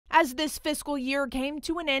As this fiscal year came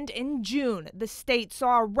to an end in June, the state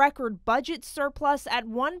saw a record budget surplus at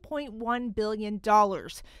 $1.1 billion.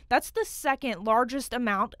 That's the second largest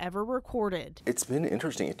amount ever recorded. It's been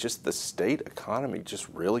interesting. It's just the state economy just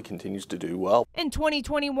really continues to do well. In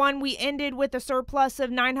 2021, we ended with a surplus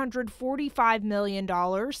of $945 million.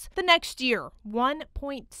 The next year,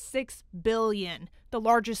 $1.6 billion, the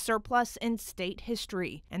largest surplus in state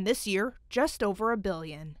history. And this year, just over $1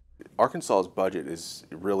 billion. Arkansas's budget is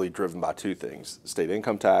really driven by two things: state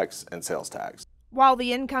income tax and sales tax. While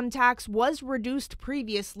the income tax was reduced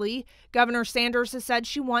previously, Governor Sanders has said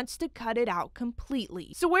she wants to cut it out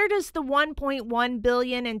completely. So where does the $1.1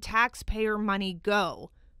 billion in taxpayer money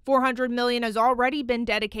go? $400 million has already been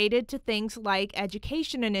dedicated to things like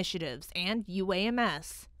education initiatives and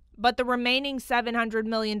UAMS. But the remaining $700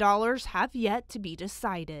 million have yet to be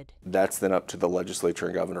decided. That's then up to the legislature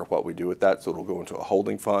and governor what we do with that, so it'll go into a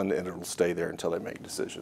holding fund and it'll stay there until they make decisions.